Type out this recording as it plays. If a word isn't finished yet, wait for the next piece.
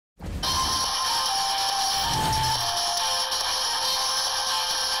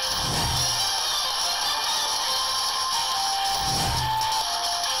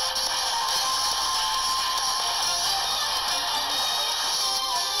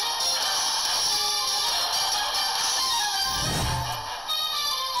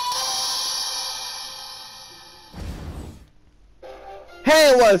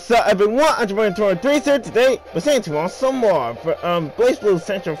Hey, what's up, everyone? I'm Jabari 23 here today. We're saying to you on some more for BlazBlue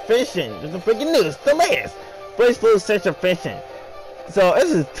Central Fishing. There's some freaking news, the latest BlazBlue Central Fishing. So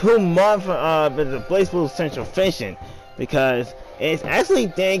this is 2 months for the BlazBlue Central Fishing because it's actually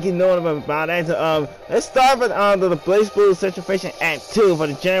thinking knowing about that. Let's start with the BlazBlue Central Fishing Act 2 for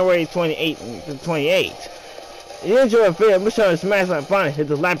the January 28th to 28th. If you enjoy the video, make sure to smash that button, hit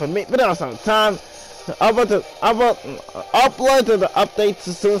the like for me, but also time. Upload to the updates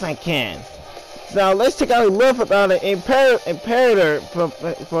as soon as I can. Now let's take a look at the imperator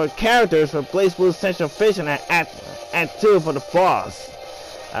for characters for BlazBlue Central Fishing at Act 2 for the boss.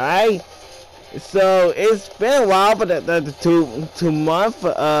 Alright? So it's been a while for the two months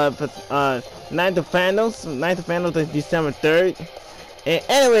for 9th of Vandals is December 3rd. And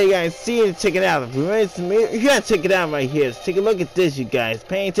anyway, you guys, see it, check it out. If you're ready to meet, you gotta check it out right here. Take a look at this, you guys.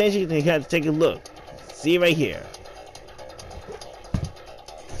 Pay attention, you gotta take a look. See right here.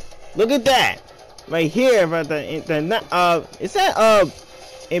 Look at that. Right here about is that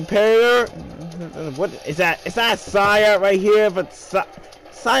Imperator? What is that? It's not Sire right here, but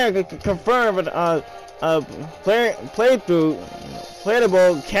Sire can confirm with playable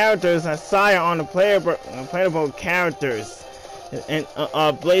characters and Sire on the playable characters and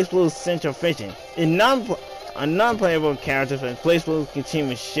BlazBlue Central Fishing. In non-playable characters and BlazBlue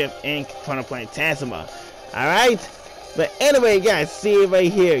continuous shift and counterplay Tasma. Alright? But anyway, you guys, see it right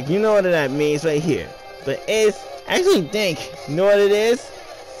here. You know what that means right here. But it's actually you know what it is?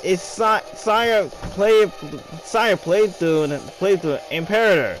 It's Sire playthrough and playthrough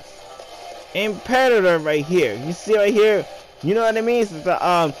Imperator right here. You see right here? You know what it means? It's the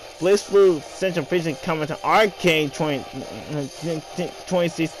BlazBlue Central Fishing coming to arcade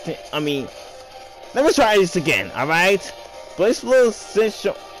 2016. I mean, let me try this again, alright? BlazBlue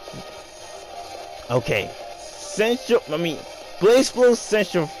Central. Okay. BlazBlue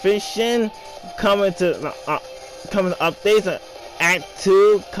Central Fishing coming to updates Act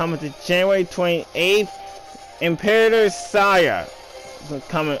 2 coming to January 28th. Imperator Sire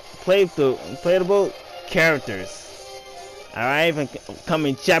coming playable characters. Alright,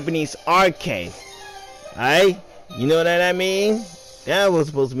 coming Japanese arcade. Alright? You know what that means? That was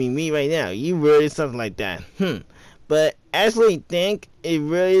supposed to be me right now. You really something like that. But actually think it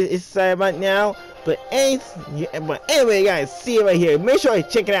really is sad right now. But anyway, guys, see it right here. Make sure you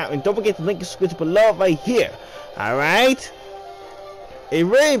check it out. And don't forget to link the description below right here. Alright? It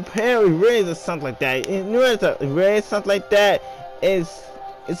really is something like that. It really is something like that. It's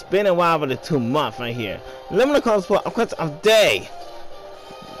been a while for the 2 months right here. Let me know for a question of day.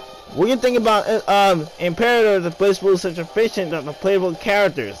 What do you think about Imperator, the BlazBlue Central Fishing, the playable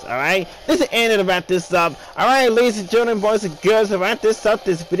characters? Alright? This is the end of wrap this up. Alright, ladies and gentlemen, boys and girls, to wrap this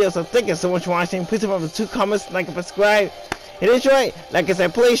video. So thank you so much for watching. Please remember 2 comments, like and subscribe. It is right. Like I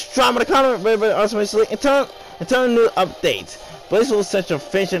said, please drop in the comment, but also and turn new updates. BlazBlue Central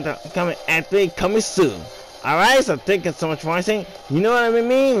Fishing coming coming soon. Alright, so thank you so much for watching. You know what I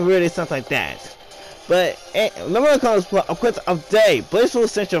mean? Really something like that. But let me know a quick update. BlazBlue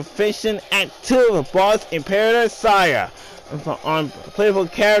Central Fishing Act 2 of Boss Imperator Sire on playable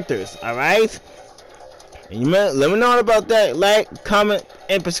characters. Alright? Let me know about that. Like, comment,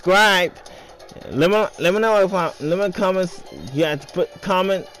 and subscribe. Let me know comments. You have to put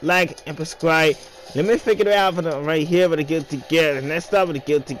comment, like, and subscribe. Let me figure it out for the right here with the Guilty Gear. And let's start with the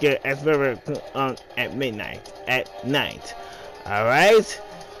Guilty Gear at midnight. At night. Alright?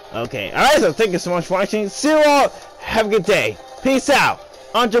 Okay. Alright, so thank you so much for watching. See you all. Have a good day. Peace out.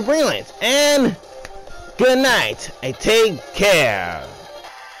 On your brilliance. And good night. And take care.